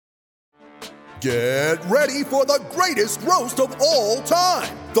Get ready for the greatest roast of all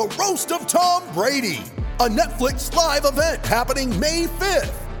time, the Roast of Tom Brady, a Netflix live event happening May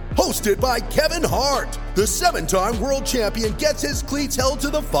 5th. Hosted by Kevin Hart, the 7-time world champion gets his cleats held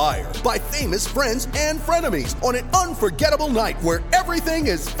to the fire by famous friends and frenemies on an unforgettable night where everything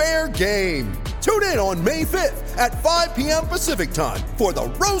is fair game. Tune in on May 5th at 5 p.m. Pacific time for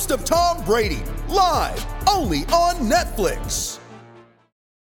the Roast of Tom Brady, live only on Netflix.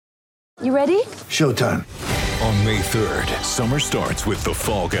 You ready? Showtime. On May 3rd, summer starts with The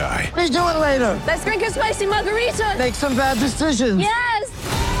Fall Guy. Let's do it later. Let's drink a spicy margarita. Make some bad decisions. Yes!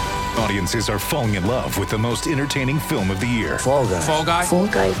 Audiences are falling in love with the most entertaining film of the year. Fall Guy. Fall Guy? Fall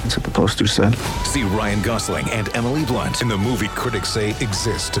Guy. That's what the poster said. See Ryan Gosling and Emily Blunt in the movie critics say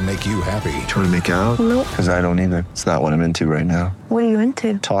exists to make you happy. Trying to make it out? Nope. Because I don't either. It's not what I'm into right now. What are you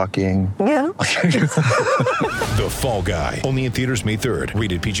into? Talking. Yeah. The Fall Guy. Only in theaters May 3rd.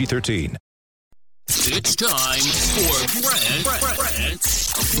 Rated PG-13. It's time for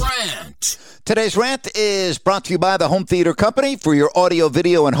Brent's Rant. Today's rant is brought to you by the Home Theater Company. For your audio,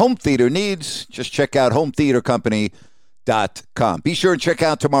 video, and home theater needs, just check out hometheatercompany.com. Be sure and check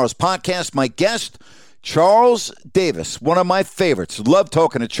out tomorrow's podcast. My guest, Charles Davis, one of my favorites. Love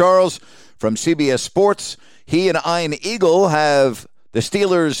talking to Charles from CBS Sports. He and Ian Eagle have the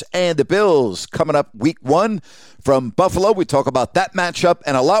Steelers and the Bills coming up week 1 from Buffalo. We talk about that matchup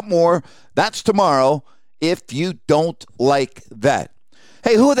and a lot more. That's tomorrow if you don't like that.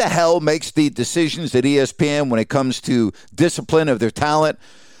 Hey, who the hell makes the decisions at ESPN when it comes to discipline of their talent?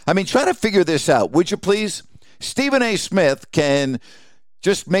 I mean, try to figure this out, would you please? Stephen A. Smith can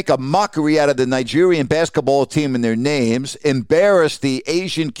just make a mockery out of the Nigerian basketball team and their names, embarrass the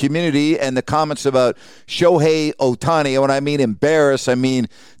Asian community and the comments about Shohei Ohtani. And when I mean embarrass, I mean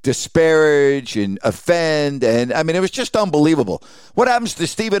disparage and offend. And I mean, it was just unbelievable. What happens to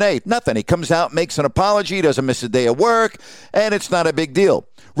Stephen A? Nothing. He comes out, makes an apology, doesn't miss a day of work, and it's not a big deal.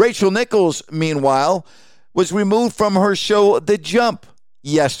 Rachel Nichols, meanwhile, was removed from her show The Jump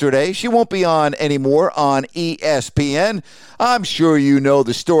yesterday. She won't be on anymore on ESPN. I'm sure you know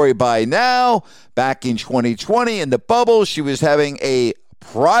the story by now. Back in 2020 in the bubble, she was having a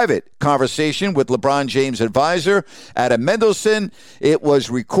private conversation with LeBron James' advisor, Adam Mendelson. It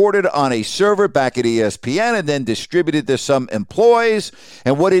was recorded on a server back at ESPN and then distributed to some employees.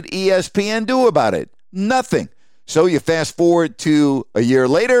 And what did ESPN do about it? Nothing. So you fast forward to a year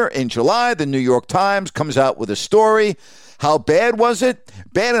later in July, the New York Times comes out with a story. How bad was it?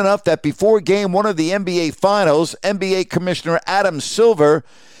 Bad enough that before Game 1 of the NBA Finals, NBA Commissioner Adam Silver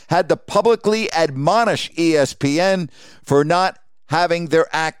had to publicly admonish ESPN for not having their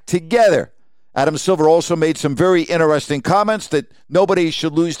act together. Adam Silver also made some very interesting comments that nobody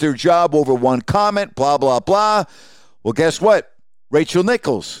should lose their job over one comment, blah, blah, blah. Well, guess what? Rachel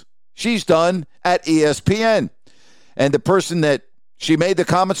Nichols, she's done at ESPN. And the person that she made the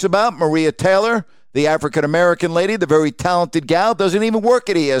comments about, Maria Taylor, the African-American lady, the very talented gal, doesn't even work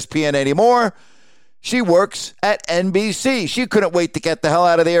at ESPN anymore. She works at NBC. She couldn't wait to get the hell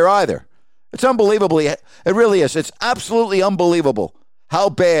out of there either. It's unbelievable. It really is. It's absolutely unbelievable how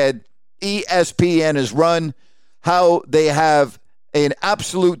bad ESPN is run, how they have an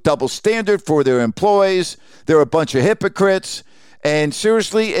absolute double standard for their employees. They're a bunch of hypocrites. And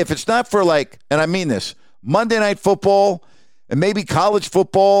seriously, if it's not for and I mean this, Monday Night Football and maybe college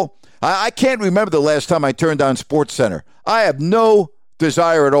football, I can't remember the last time I turned on SportsCenter. I have no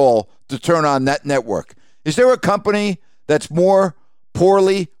desire at all to turn on that network. Is there a company that's more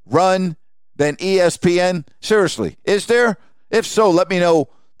poorly run than ESPN? Seriously, is there? If so, let me know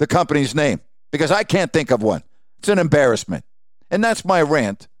the company's name, because I can't think of one. It's an embarrassment. And that's my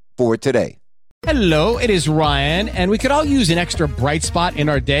rant for today. Hello, it is Ryan, and we could all use an extra bright spot in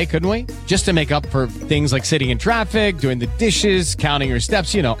our day, couldn't we? Just to make up for things like sitting in traffic, doing the dishes, counting your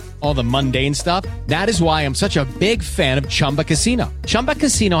steps, all the mundane stuff. That is why I'm such a big fan of Chumba Casino. Chumba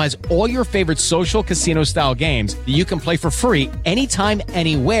Casino has all your favorite social casino-style games that you can play for free anytime,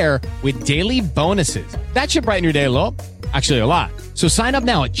 anywhere with daily bonuses. That should brighten your day a little. Actually, a lot. So sign up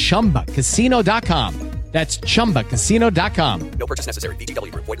now at ChumbaCasino.com. That's ChumbaCasino.com. No purchase necessary.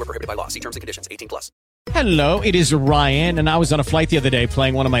 VGW Group. Void where prohibited by law. See terms and conditions. 18+. Hello, it is Ryan, and I was on a flight the other day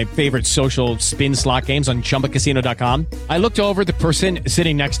playing one of my favorite social spin slot games on ChumbaCasino.com. I looked over at the person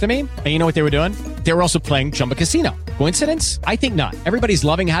sitting next to me, and you know what they were doing? They were also playing Chumba Casino. Coincidence? I think not. Everybody's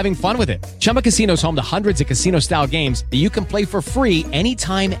loving having fun with it. Chumba Casino is home to hundreds of casino-style games that you can play for free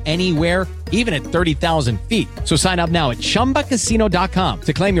anytime, anywhere, even at 30,000 feet. So sign up now at ChumbaCasino.com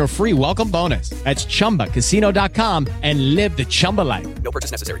to claim your free welcome bonus. That's ChumbaCasino.com and live the Chumba life. No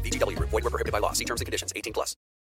purchase necessary. VGW Group. Void where prohibited by law. See terms and conditions. 18+.